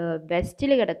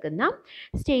വെസ്റ്റിൽ കിടക്കുന്ന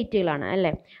സ്റ്റേറ്റുകളാണ്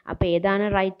അല്ലേ. അപ്പോൾ ഏതാണ്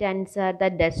right answer?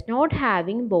 The does not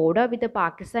having border വിത്ത്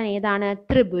പാകിസ്ഥാൻ ഏതാണ്?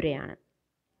 ത്രിപുരയാണ്.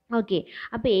 ഓക്കെ,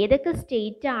 അപ്പോൾ ഏതൊക്കെ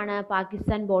സ്റ്റേറ്റ് ആണ്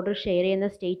പാകിസ്ഥാൻ ബോർഡർ ഷെയർ ചെയ്യുന്ന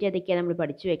സ്റ്റേറ്റ് ഏതൊക്കെയാണ് നമ്മൾ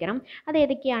പഠിച്ചു വെക്കണം. അത്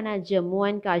ഏതൊക്കെയാണ്? Jammu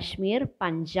and Kashmir,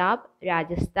 Punjab,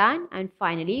 Rajasthan and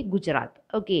finally Gujarat.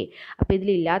 Okay, അപ്പോൾ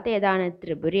ഇതിലില്ലാത്ത ഏതാണ്?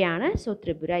 ത്രിപുരയാണ്. So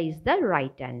Tripura is the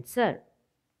right answer.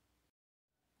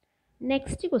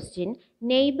 Next question,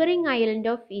 neighbouring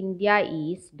island of India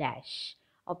is dash.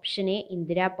 Option A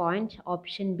Indira point,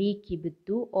 option B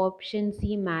Kibithu, option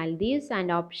C Maldives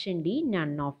and option D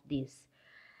none of these.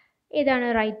 ഏതാണ്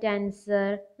right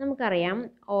answer? നമുക്കറിയാം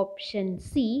option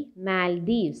C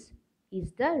Maldives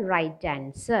is the right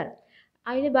answer.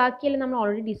 അതിൽ ബാക്കിയെല്ലാം നമ്മൾ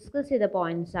already discuss ചെയ്ത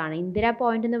points ആണ്. Indira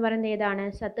point എന്ന് പറയുന്നത് ഏതാണ്?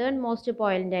 സതേൺ മോസ്റ്റ്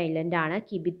പോയിന്റ് ഐലൻഡ് ആണ്.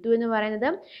 കിബിത്തു എന്ന് പറയുന്നത്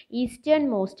ഈസ്റ്റേൺ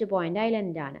മോസ്റ്റ് പോയിന്റ്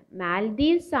ഐലൻഡ് ആണ്.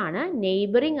 മാൽദീവ്സ് ആണ്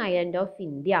neighbouring island of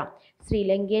India.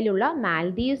 ശ്രീലങ്കയിലുള്ള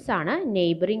Maldives ആണ്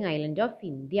neighbouring island of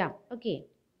India. Okay,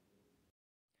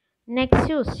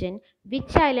 next question,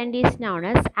 which island is known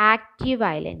as active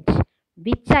island?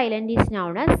 Which island is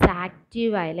known as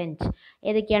active island?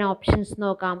 ഏതൊക്കെയാണ് options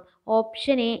നോക്കാം.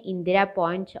 Option A Indira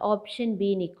point, option B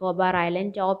Nicobar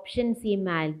island, option C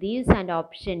Maldives and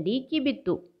option D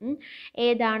Kibithu.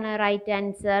 ഏതാണ് right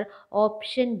answer?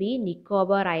 Option B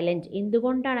Nicobar island.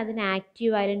 എന്തുകൊണ്ടാണ് അതിനെ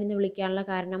active island എന്ന് വിളിക്കാനുള്ള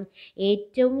കാരണം?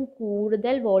 ഏറ്റവും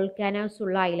കൂടുതൽ വോൾക്കാനോസ്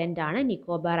ഉള്ള ഐലൻഡാണ്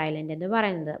നിക്കോബാർ ഐലൻഡ് എന്ന്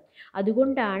പറയുന്നത്.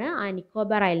 അതുകൊണ്ടാണ് ആ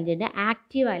നിക്കോബാർ ഐലൻഡിനെ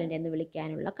ആക്റ്റീവ് ഐലൻഡ് എന്ന്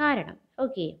വിളിക്കാനുള്ള കാരണം.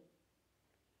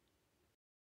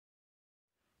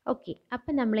 ഓക്കെ,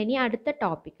 അപ്പം നമ്മളിനി അടുത്ത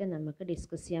ടോപ്പിക്ക് നമുക്ക്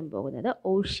ഡിസ്കസ് ചെയ്യാൻ പോകുന്നത്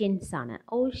ഓഷ്യൻസ് ആണ്.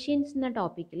 ഓഷ്യൻസ് എന്ന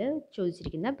ടോപ്പിക്കിൽ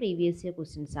ചോദിച്ചിരിക്കുന്ന പ്രീവിയസ് ഇയർ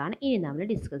ക്വസ്റ്റ്യൻസ് ആണ് ഇനി നമ്മൾ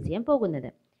ഡിസ്കസ് ചെയ്യാൻ പോകുന്നത്.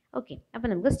 ഓക്കെ, അപ്പം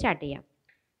നമുക്ക് സ്റ്റാർട്ട് ചെയ്യാം.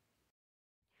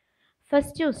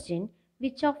 First question,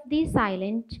 which of these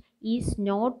island is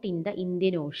not in the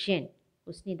Indian ocean?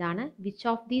 Question ഇതാണ്, which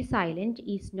of these island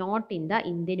is not in the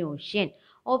Indian ocean?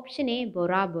 Option A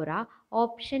ബൊറാ ബൊറ,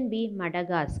 option B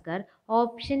Madagascar,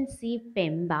 option C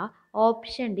പെമ്പ,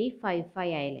 option D ഫൈഫൈ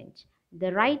island. The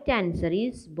right answer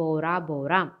is ബോറാ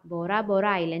Bora. ബോറാ Bora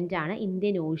island ആണ്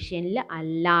Indian ഓഷ്യനിൽ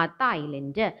അല്ലാത്ത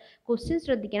island. Question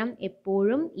ശ്രദ്ധിക്കണം,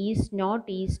 എപ്പോഴും is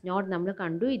not നമ്മൾ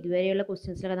കണ്ടു, ഇതുവരെയുള്ള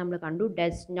ക്വസ്റ്റ്യൻസിലൊക്കെ നമ്മൾ കണ്ടു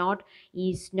ഡസ് നോട്ട്,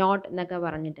 ഈസ് നോട്ട് എന്നൊക്കെ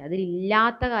പറഞ്ഞിട്ട്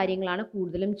അതിലില്ലാത്ത കാര്യങ്ങളാണ്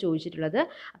കൂടുതലും ചോദിച്ചിട്ടുള്ളത്.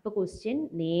 അപ്പോൾ ക്വസ്റ്റ്യൻ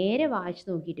നേരെ വായിച്ച്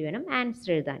നോക്കിയിട്ട് വേണം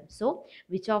ആൻസർ എഴുതാൻ. So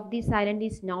which of these island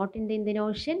is not in the Indian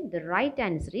ocean? The right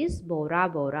answer is ബോറാ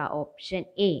Bora, option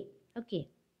A. Okay,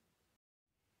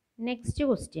 next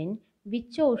question,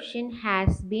 which ocean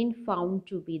has been found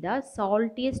to be the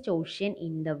saltiest ocean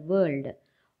in the world?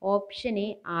 Option A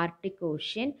Arctic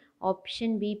Ocean,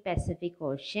 option B Pacific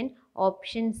Ocean,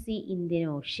 option C Indian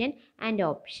Ocean and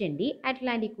option D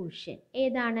Atlantic Ocean.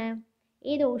 ഏതാണ്?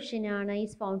 ഏത് ocean ആണ്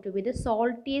is found to be the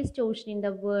saltiest ocean in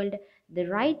the world? The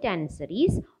right answer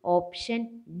is option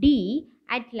D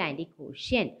Atlantic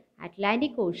Ocean.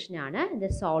 Atlantic Ocean ആണ്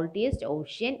the saltiest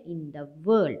ocean in the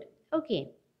world. Okay.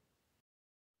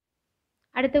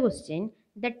 അടുത്ത question,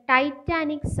 the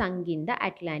Titanic sunk in the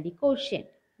Atlantic ocean.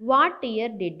 What year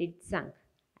did it sunk?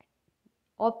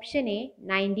 Option A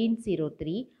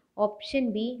 1903, option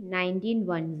B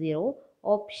 1910,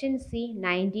 option C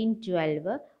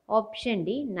 1912, option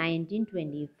D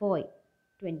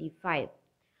 1925.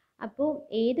 അപ്പോൾ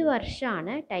ഏത്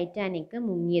വർഷമാണ് Titanic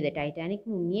മുങ്ങിയത്? Titanic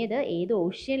മുങ്ങിയത് ഏത്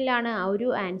ഓഷ്യനിലാണ്? ആ ഒരു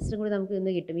ആൻസറും കൂടി നമുക്ക്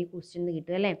ഇന്ന് കിട്ടും, ഈ ക്വസ്റ്റ്യൻ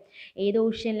കിട്ടും അല്ലേ. ഏത്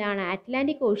ഓഷ്യനിലാണ്?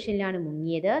 അറ്റ്ലാന്റിക് ഓഷ്യനിലാണ്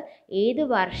മുങ്ങിയത്. ഏത്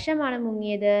വർഷമാണ്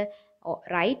മുങ്ങിയത്?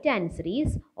 Right answer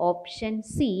is option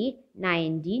C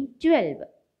 1912.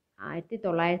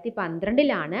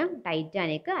 1912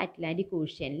 Titanic Atlantic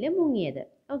ഓഷ്യനിൽ മുങ്ങിയത്.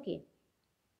 Okay,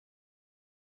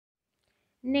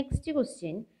 next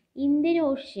question, Indian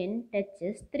Ocean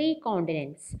touches 3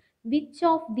 continents. Which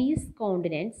of these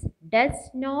continents does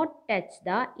not touch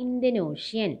the Indian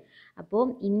Ocean? അപ്പോൾ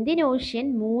ഇന്ത്യൻ ഓഷ്യൻ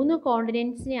 3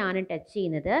 കോണ്ടിനെൻറ്റ്സിനെയാണ് ടച്ച്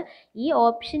ചെയ്യുന്നത്. ഈ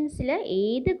ഓപ്ഷൻസിൽ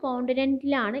ഏത്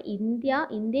കോണ്ടിനെൻറ്റിലാണ്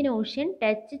ഇന്ത്യൻ ഓഷ്യൻ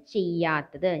ടച്ച്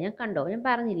ചെയ്യാത്തത്? ഞാൻ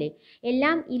പറഞ്ഞില്ലേ,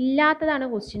 എല്ലാം ഇല്ലാത്തതാണ്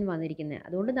ക്വസ്റ്റ്യൻ വന്നിരിക്കുന്നത്.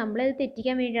 അതുകൊണ്ട് നമ്മളത്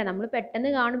തെറ്റിക്കാൻ വേണ്ടിയിട്ടാണ്. നമ്മൾ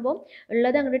പെട്ടെന്ന് കാണുമ്പോൾ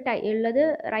ഉള്ളത്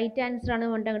റൈറ്റ് ആൻസർ ആണ്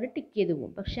കൊണ്ട് അങ്ങോട്ട് ടിക്ക് ചെയ്ത്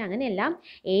പോകും. പക്ഷെ അങ്ങനെയല്ല,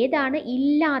 ഏതാണ്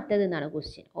ഇല്ലാത്തത് എന്നാണ്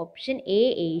question. Option A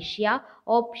Asia,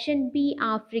 option B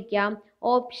Africa,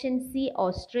 option C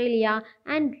Australia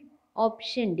and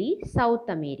option D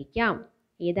south America.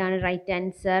 ഏതാണ് right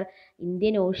answer?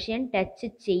 Indian ocean touch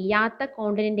ചെയ്യാത്ത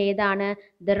കോണ്ടിനെൻ്റ് ഏതാണ്?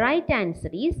 The right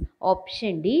answer is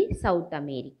option D south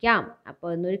America. അപ്പോൾ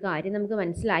എന്നൊരു കാര്യം നമുക്ക്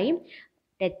മനസ്സിലായി.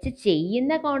 ടച്ച്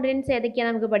ചെയ്യുന്ന കോണ്ടിനെൻറ്റ്സ് ഏതൊക്കെയാണ്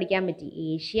നമുക്ക് പഠിക്കാൻ പറ്റി?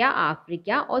 ഏഷ്യ, ആഫ്രിക്ക,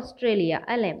 ഓസ്ട്രേലിയ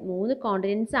അല്ലേ? 3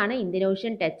 കോണ്ടിനെൻറ്റ്സ് ആണ് ഇന്ത്യൻ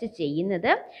ഓഷ്യൻ ടച്ച്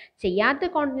ചെയ്യുന്നത്.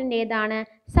 ചെയ്യാത്ത കോണ്ടിനെൻ്റ് ഏതാണ്?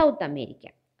 South America.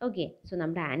 ഓക്കെ, സോ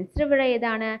നമ്മുടെ ആൻസർ ഇവിടെ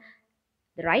ഏതാണ്?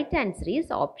 The right answer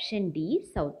is option D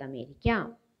south America.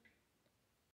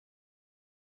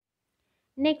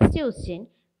 Next question,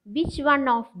 which one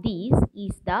of these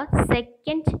is the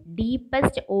second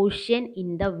deepest ocean in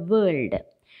the world?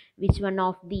 Which one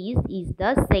of these is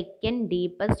the second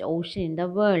deepest ocean in the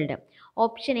world?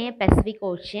 Option A Pacific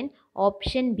Ocean,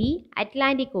 option B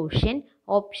Atlantic Ocean,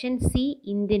 option C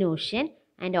Indian Ocean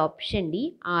and option D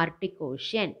Arctic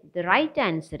Ocean. The right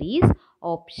answer is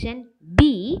option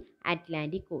B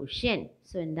Atlantic Ocean.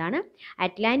 So എന്താണ്?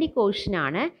 Atlantic Ocean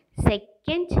ആണ്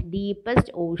second deepest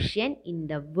ocean in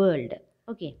the world.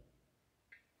 Okay.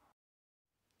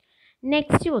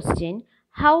 Next question,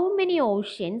 how many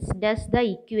oceans does the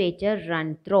equator run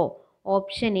through?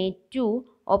 Option A 2,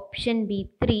 option B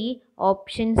 3,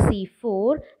 option C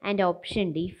 4 and option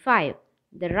D 5.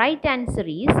 The right answer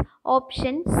is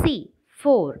option C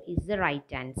 4 is the right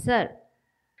answer.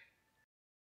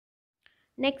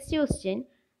 Next question,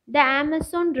 the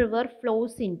Amazon River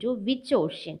flows into which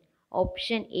ocean?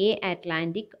 Option A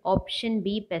Atlantic, option B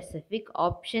Pacific,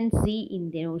 option C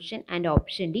Indian Ocean and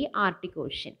option D Arctic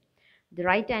Ocean. The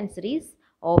right answer is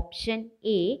option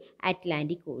A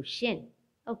Atlantic Ocean.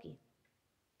 Okay.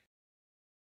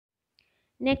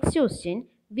 Next question,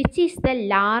 which is the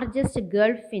largest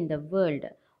gulf in the world?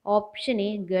 Option A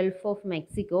Gulf of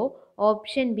Mexico,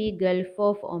 option B Gulf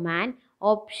of Oman,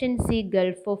 option C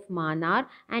Gulf of Mannar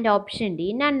and option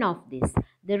D none of this.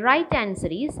 The right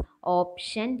answer is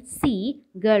option C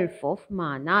Gulf of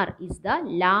Mannar is the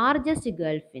largest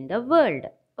gulf in the world.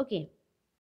 Okay.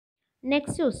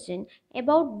 Next question,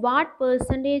 about what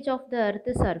percentage of the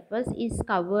earth's surface is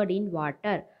covered in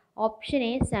water? Option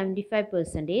A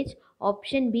 75%,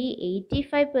 option B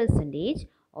 85%,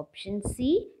 option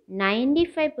C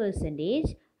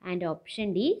 95% and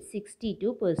option D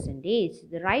 62%.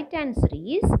 The right answer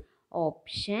is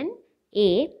option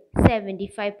A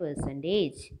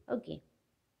 75%. Okay.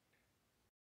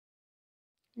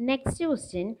 Next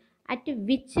question, at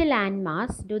which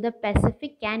landmass do the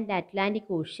Pacific and Atlantic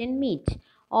Ocean meet?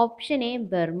 Option A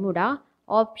Bermuda,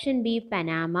 option B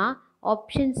Panama,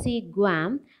 option C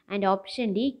Guam and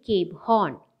option D Cape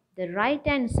Horn. The right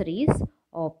answer is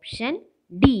option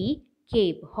D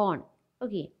Cape Horn.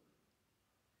 Okay.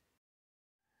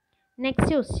 Next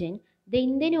question, the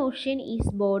Indian Ocean is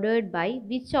bordered by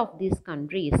which of these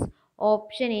countries?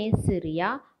 Option A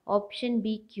Syria, option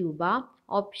B Cuba,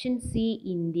 option C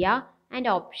India and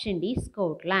option D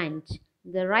Scotland.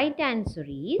 The right answer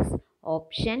is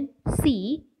option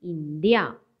C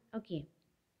India. Okay.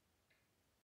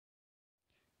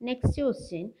 Next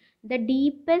question, the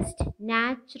deepest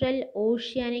natural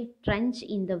oceanic trench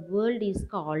in the world is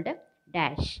called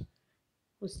dash.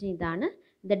 Question idana,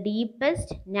 the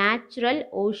deepest natural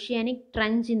oceanic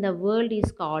trench in the world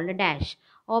is called dash.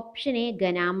 Option A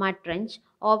Ganama Trench,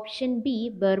 option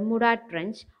B Bermuda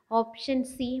Trench, option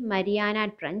C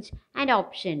Mariana Trench and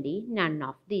option D none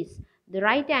of these. The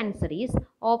right answer is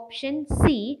option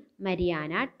C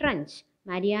Mariana Trench.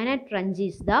 Mariana Trench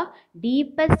is the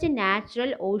deepest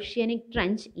natural oceanic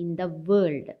trench in the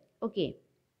world. Okay.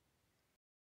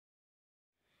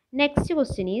 Next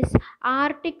question is,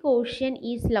 Arctic Ocean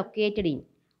is located in?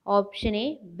 Option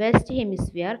A West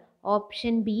Hemisphere,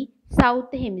 option B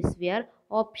South Hemisphere,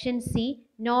 option C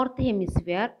North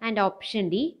Hemisphere and option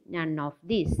D none of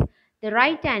these. The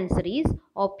right answer is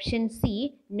option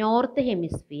C North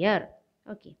Hemisphere.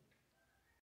 Okay.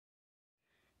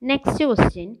 Next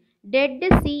question, Dead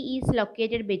Sea is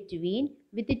located between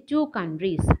with 2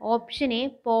 countries. Option A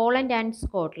Poland and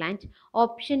Scotland,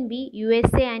 option B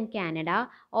USA and Canada,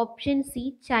 option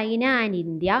C China and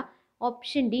India,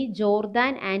 option D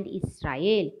Jordan and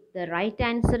Israel. The right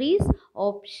answer is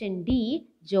option D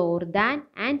Jordan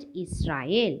and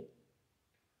Israel.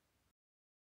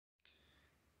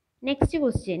 Next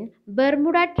question,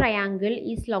 Bermuda Triangle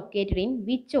is located in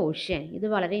which ocean? ഇത്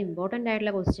വളരെ important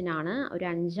ആയിട്ടുള്ള question ആണ്. ഒരു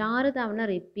 5-6 തവണ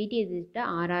repeat ചെയ്തിട്ട്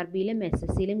RRBയിലും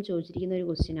SSCയിലും ചോദിച്ചിരിക്കുന്ന ഒരു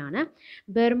question ആണ്.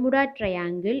 Bermuda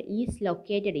triangle is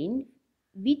located in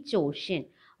which ocean?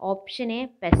 Option A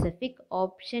Pacific,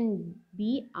 option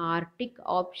B Arctic,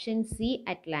 option C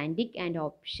Atlantic and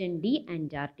option D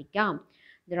Antarctica.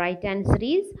 The right answer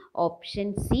is option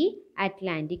C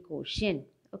Atlantic Ocean.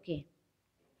 Okay.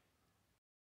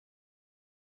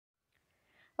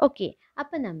 Okay,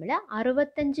 അപ്പം നമ്മൾ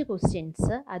 65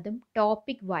 questions അതും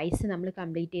topic wise നമ്മൾ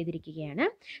complete ചെയ്തിരിക്കുകയാണ്.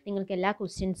 നിങ്ങൾക്ക് എല്ലാ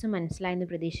ക്വസ്റ്റ്യൻസും മനസ്സിലായെന്ന്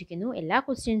പ്രതീക്ഷിക്കുന്നു. എല്ലാ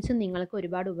ക്വസ്റ്റ്യൻസും നിങ്ങൾക്ക്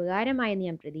ഒരുപാട് ഉപകാരമായെന്ന്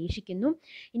ഞാൻ പ്രതീക്ഷിക്കുന്നു.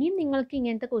 ഇനിയും നിങ്ങൾക്ക്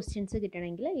ഇങ്ങനത്തെ ക്വസ്റ്റ്യൻസ്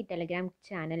കിട്ടണമെങ്കിൽ ഈ ടെലഗ്രാം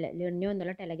ചാനൽ ലേർണിയോ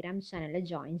എന്നുള്ള ടെലഗ്രാം ചാനൽ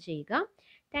ജോയിൻ ചെയ്യുക.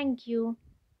 താങ്ക്